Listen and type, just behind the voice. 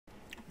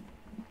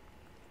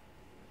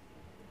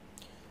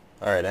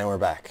Alright, and we're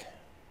back.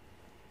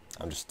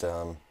 I'm just,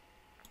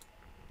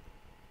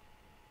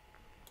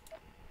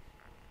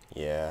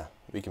 yeah,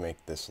 we can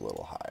make this a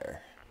little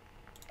higher.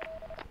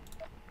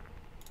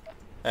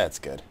 That's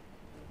good.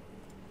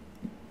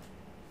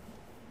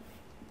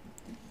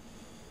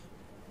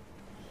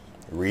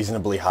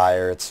 Reasonably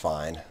higher, it's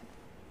fine.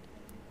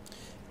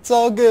 It's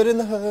all good in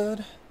the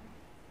hood.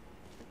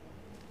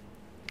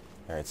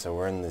 Alright, so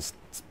we're in these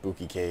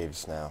spooky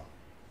caves now.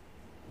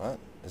 What?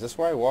 Is this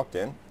where I walked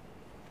in?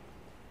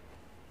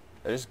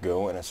 Did I just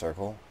go in a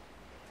circle?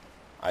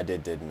 I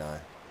did, didn't I?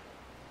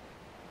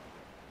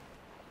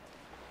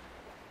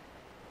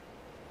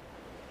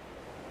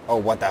 Oh,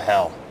 what the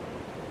hell?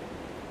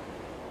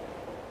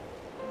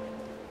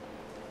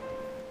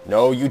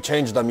 No, you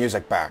changed the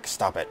music back.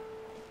 Stop it.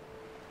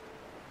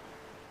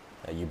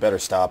 You better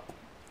stop.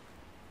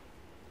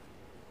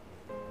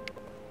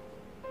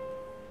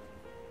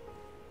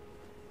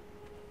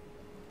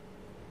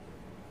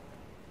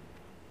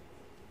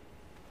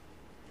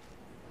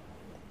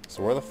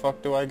 So where the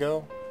fuck do I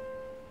go?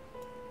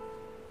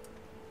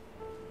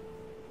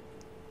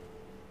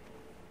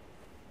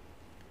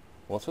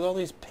 What's with all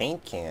these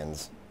paint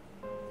cans?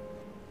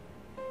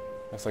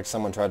 Looks like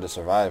someone tried to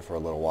survive for a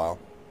little while.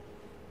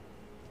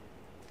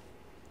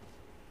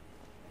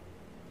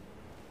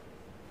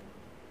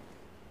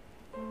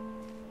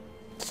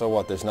 So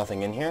what, there's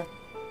nothing in here?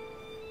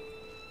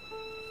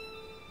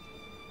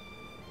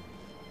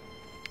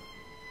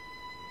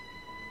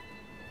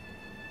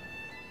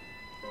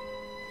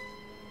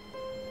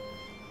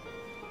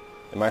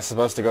 Am I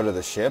supposed to go to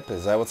the ship?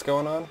 Is that what's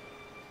going on?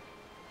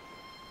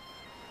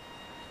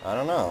 I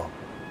don't know.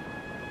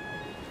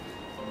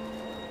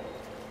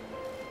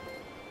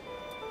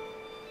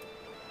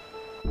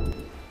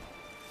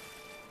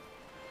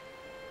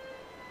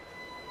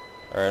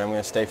 Alright, I'm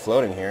gonna stay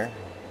floating here.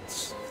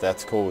 If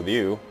that's cool with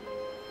you.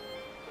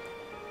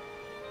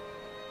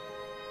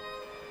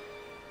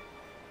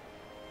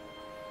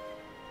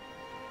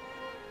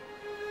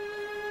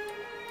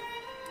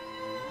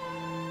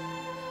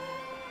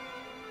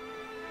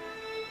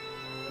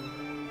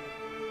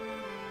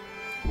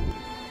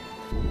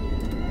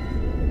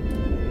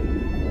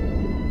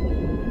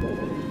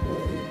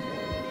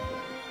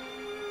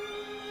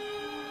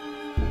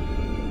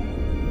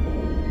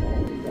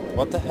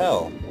 What the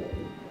hell?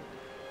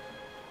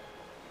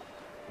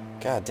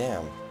 God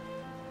damn.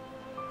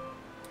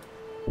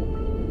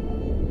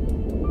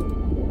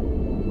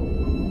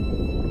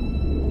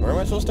 Where am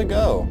I supposed to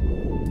go?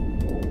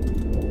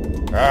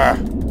 Ah!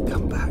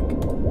 Come back.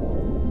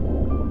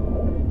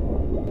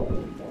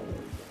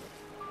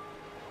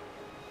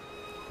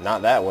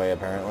 Not that way,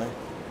 apparently.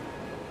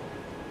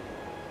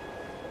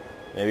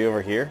 Maybe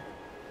over here?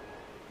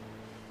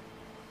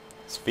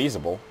 It's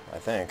feasible, I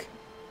think.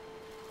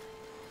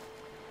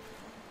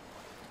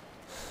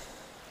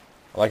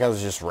 I like how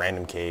there's just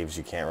random caves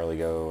you can't really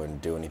go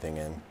and do anything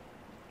in.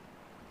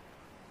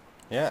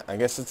 Yeah, I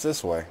guess it's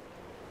this way.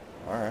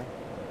 Alright.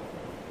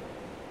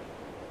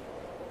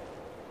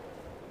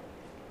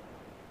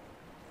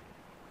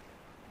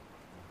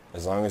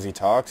 As long as he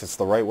talks, it's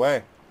the right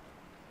way.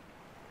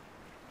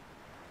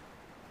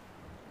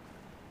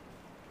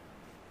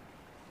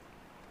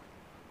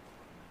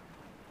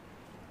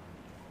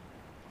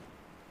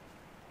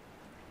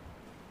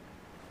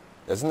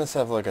 Doesn't this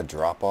have like a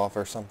drop-off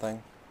or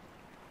something?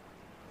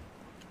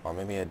 Or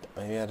maybe I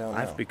don't know.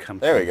 I've become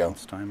there we go.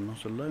 convinced I'm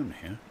not alone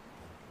here,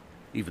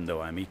 even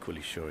though I'm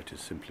equally sure it is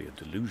simply a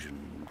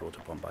delusion brought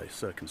upon by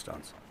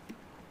circumstance.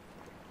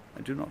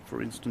 I do not, for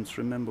instance,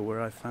 remember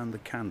where I found the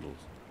candles,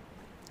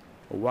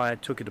 or why I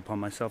took it upon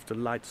myself to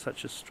light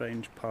such a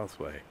strange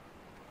pathway.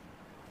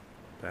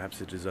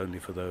 Perhaps it is only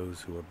for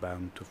those who are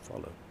bound to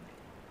follow.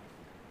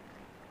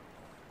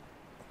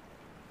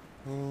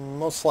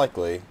 Most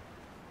likely.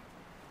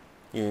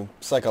 You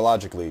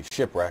psychologically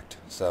shipwrecked,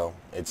 so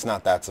it's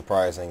not that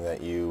surprising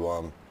that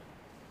you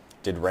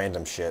did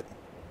random shit.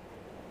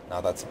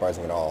 Not that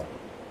surprising at all.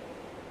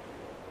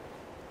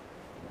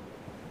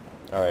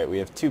 Alright, we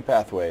have 2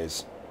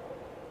 pathways.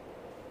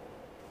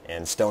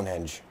 And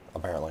Stonehenge,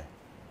 apparently.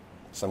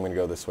 So I'm going to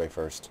go this way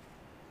first.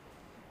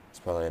 It's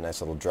probably a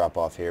nice little drop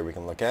off here we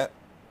can look at.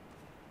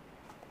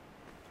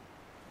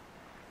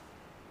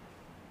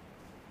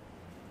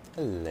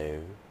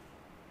 Hello.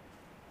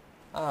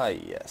 Ah,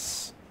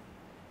 yes.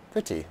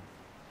 Pretty.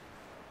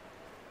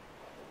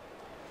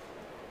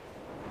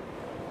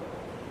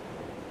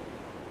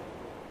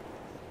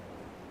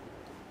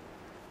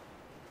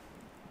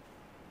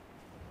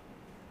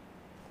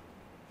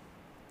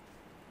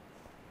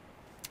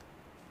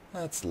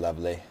 That's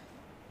lovely.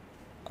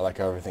 I like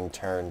how everything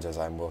turns as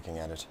I'm looking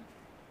at it.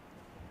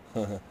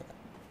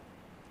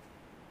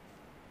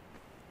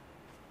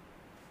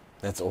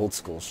 That's old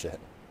school shit.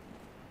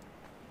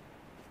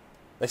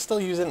 They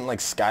still use it in like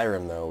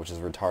Skyrim though, which is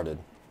retarded.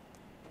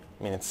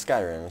 I mean, it's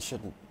Skyrim.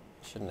 It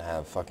shouldn't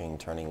have fucking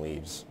turning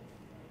leaves.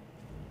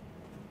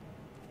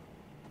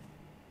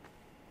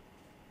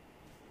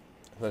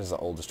 That is the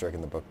oldest trick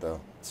in the book,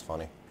 though. It's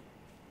funny.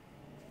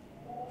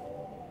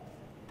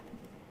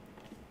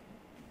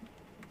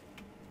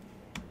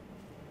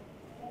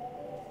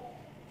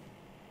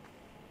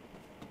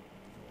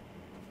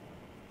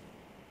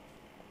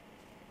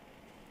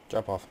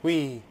 Drop off.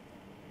 Whee!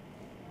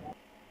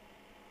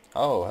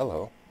 Oh,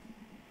 hello.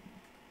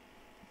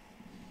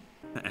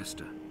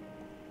 Esther,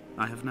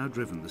 I have now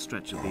driven the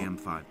stretch of the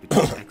M5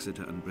 between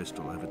Exeter and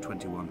Bristol over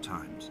 21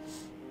 times.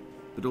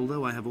 But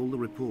although I have all the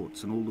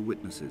reports and all the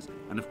witnesses,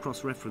 and have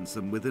cross-referenced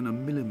them within a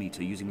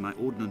millimetre using my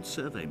Ordnance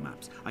Survey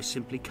maps, I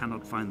simply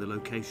cannot find the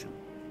location.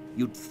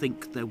 You'd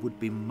think there would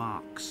be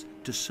marks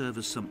to serve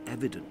as some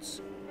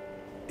evidence.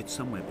 It's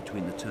somewhere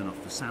between the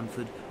turn-off for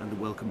Sanford and the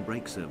welcome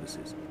brake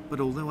services. But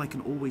although I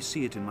can always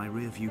see it in my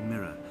rear-view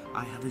mirror,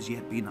 I have as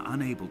yet been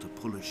unable to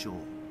pull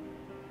ashore.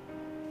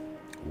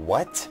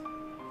 What?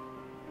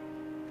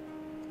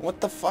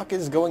 What the fuck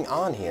is going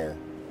on here?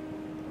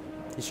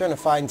 He's trying to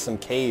find some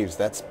caves,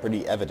 that's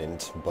pretty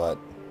evident, but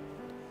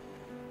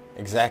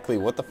exactly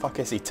what the fuck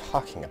is he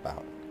talking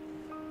about?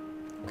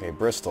 Okay,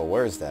 Bristol,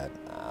 where is that?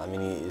 I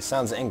mean, it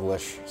sounds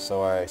English,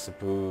 so I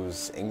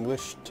suppose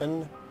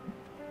Englishton?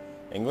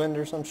 England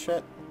or some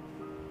shit?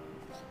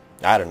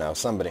 I don't know,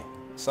 somebody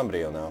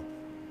will know.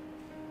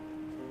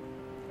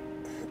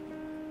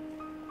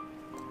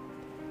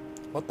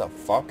 What the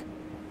fuck?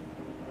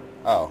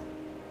 Oh.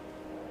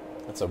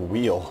 That's a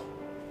wheel.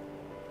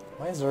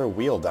 Why is there a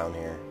wheel down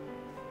here?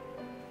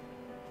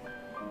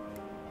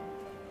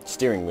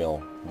 Steering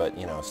wheel, but,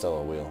 you know, still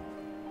a wheel.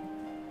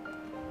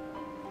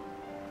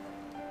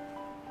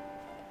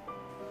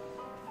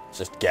 It's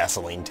just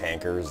gasoline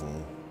tankers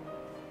and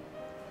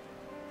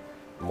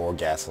more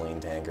gasoline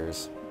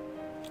tankers.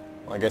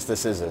 Well, I guess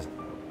this is a... Look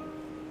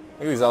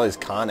at these, all these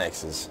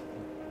Connexes.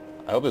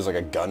 I hope there's like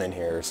a gun in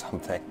here or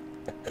something.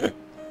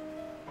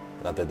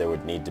 Not that there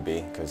would need to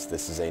be, because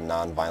this is a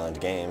non-violent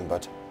game,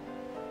 but...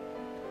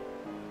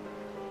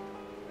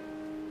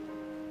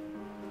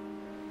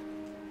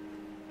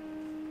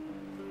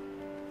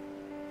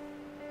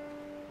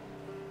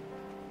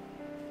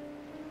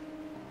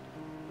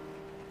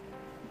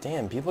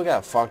 Damn, people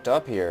got fucked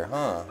up here,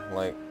 huh?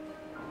 Like...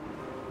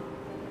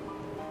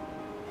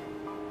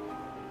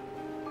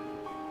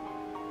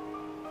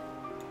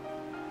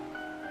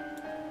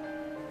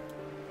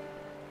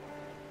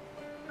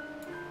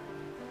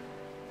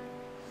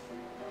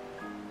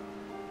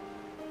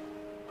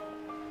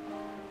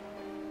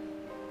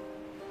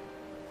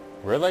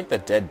 Where are like the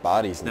dead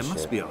bodies and There shit?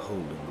 must be a hole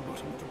in the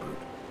bottom of the boat.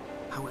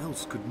 How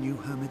else could new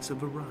hermits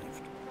have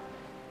arrived?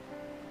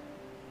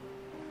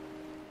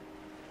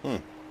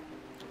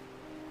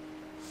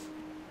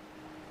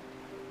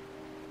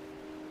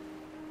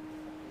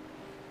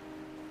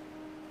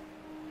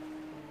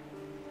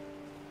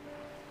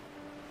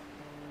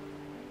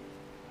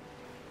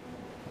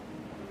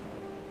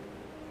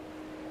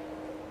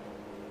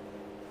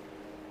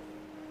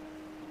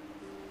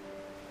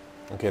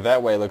 Okay,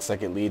 that way looks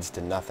like it leads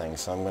to nothing,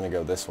 so I'm gonna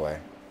go this way.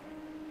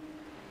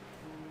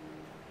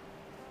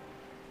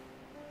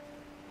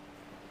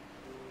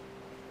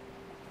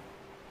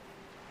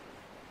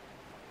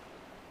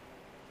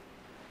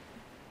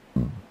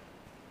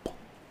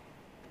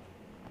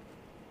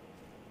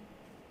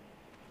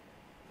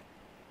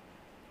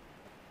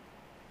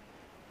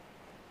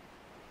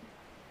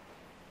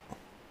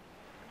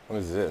 What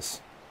is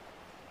this?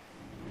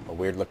 A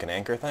weird looking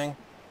anchor thing?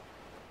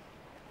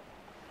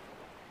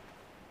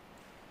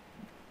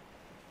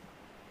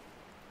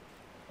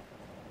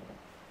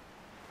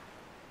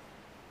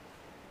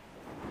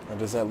 Or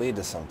does that lead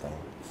to something?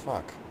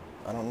 Fuck.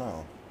 I don't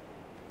know.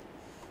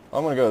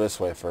 I'm gonna go this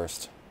way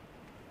first.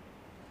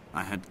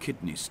 I had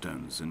kidney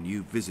stones and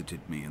you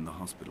visited me in the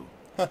hospital.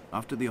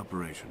 After the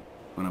operation,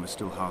 when I was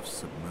still half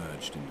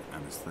submerged in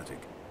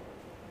anesthetic.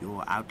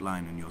 Your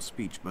outline and your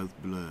speech both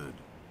blurred.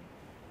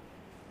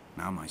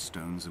 Now my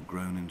stones have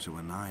grown into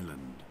an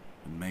island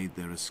and made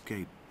their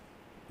escape,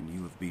 and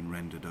you have been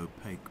rendered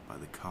opaque by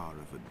the car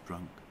of a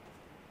drunk.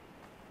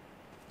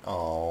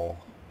 Oh.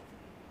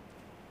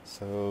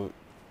 So,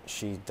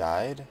 she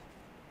died?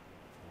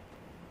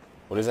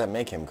 What does that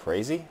make him,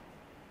 crazy?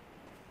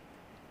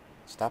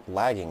 Stop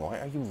lagging. Why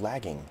are you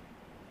lagging?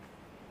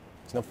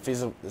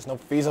 There's no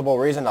feasible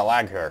reason to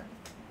lag her.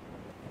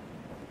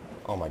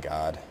 Oh my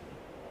god.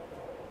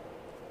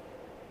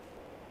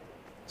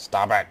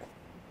 Stop it.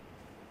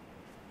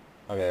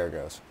 Okay, there it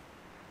goes.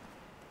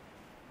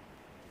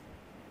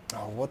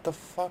 Oh, what the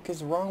fuck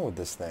is wrong with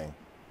this thing?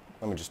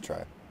 Let me just try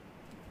it.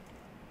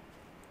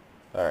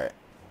 Alright.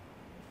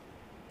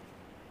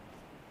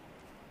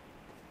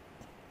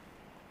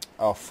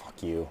 Oh,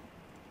 fuck you.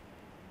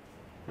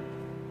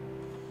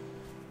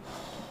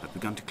 I've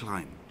begun to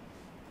climb,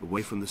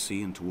 away from the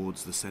sea and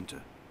towards the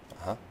center.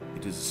 Uh-huh.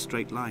 It is a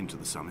straight line to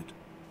the summit,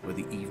 where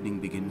the evening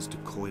begins to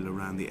coil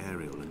around the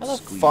aerial and How the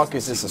squeeze fuck the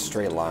is this a signals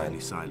straight into line?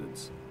 deadly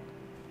silence.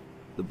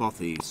 The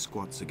bothy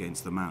squats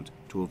against the mount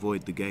to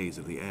avoid the gaze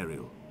of the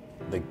aerial.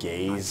 The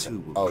gaze? I too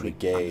will Oh, the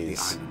creep under the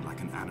gaze. island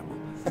like an animal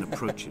and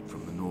approach it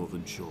from the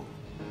northern shore.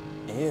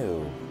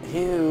 Ew.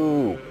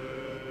 Ew.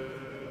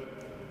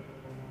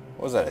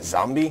 What was that, a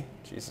zombie?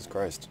 Jesus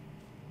Christ.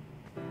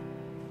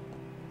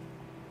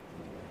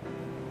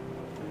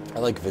 I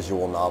like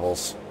visual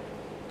novels.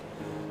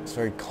 It's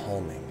very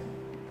calming.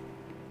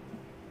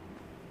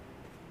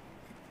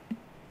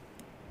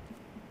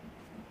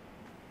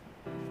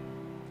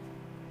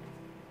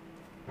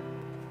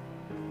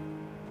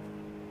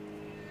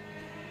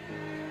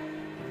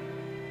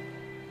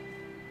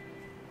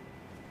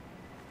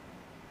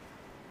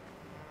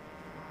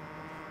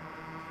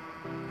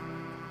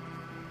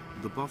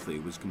 The bothy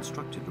was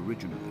constructed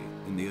originally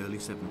in the early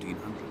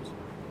 1700s.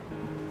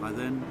 By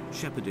then,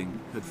 shepherding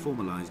had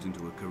formalized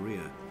into a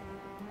career.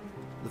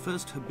 The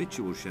first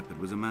habitual shepherd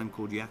was a man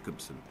called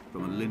Jakobsen,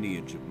 from a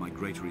lineage of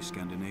migratory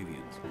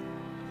Scandinavians.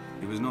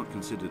 He was not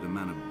considered a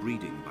man of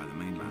breeding by the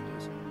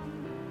mainlanders.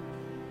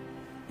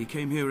 He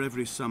came here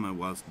every summer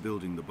whilst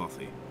building the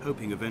bothy,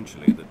 hoping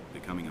eventually that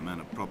becoming a man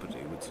of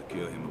property would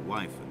secure him a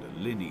wife and a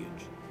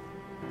lineage.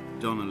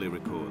 Donnelly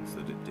records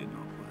that it did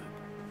not work.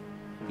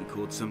 He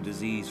caught some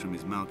disease from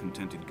his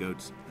malcontented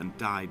goats and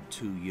died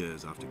 2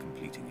 years after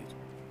completing it.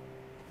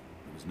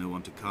 There was no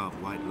one to carve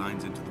white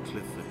lines into the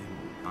cliff for him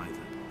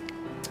either.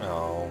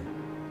 Oh,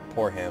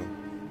 poor him.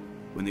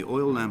 When the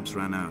oil lamps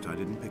ran out, I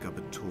didn't pick up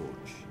a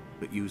torch,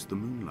 but used the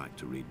moonlight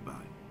to read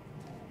by.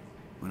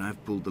 When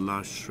I've pulled the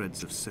last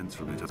shreds of sense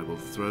from it, I will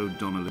throw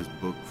Donnelly's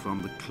book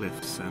from the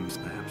cliffs and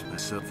perhaps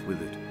myself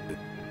with it.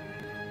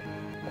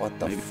 What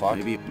the fuck?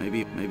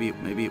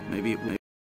 Maybe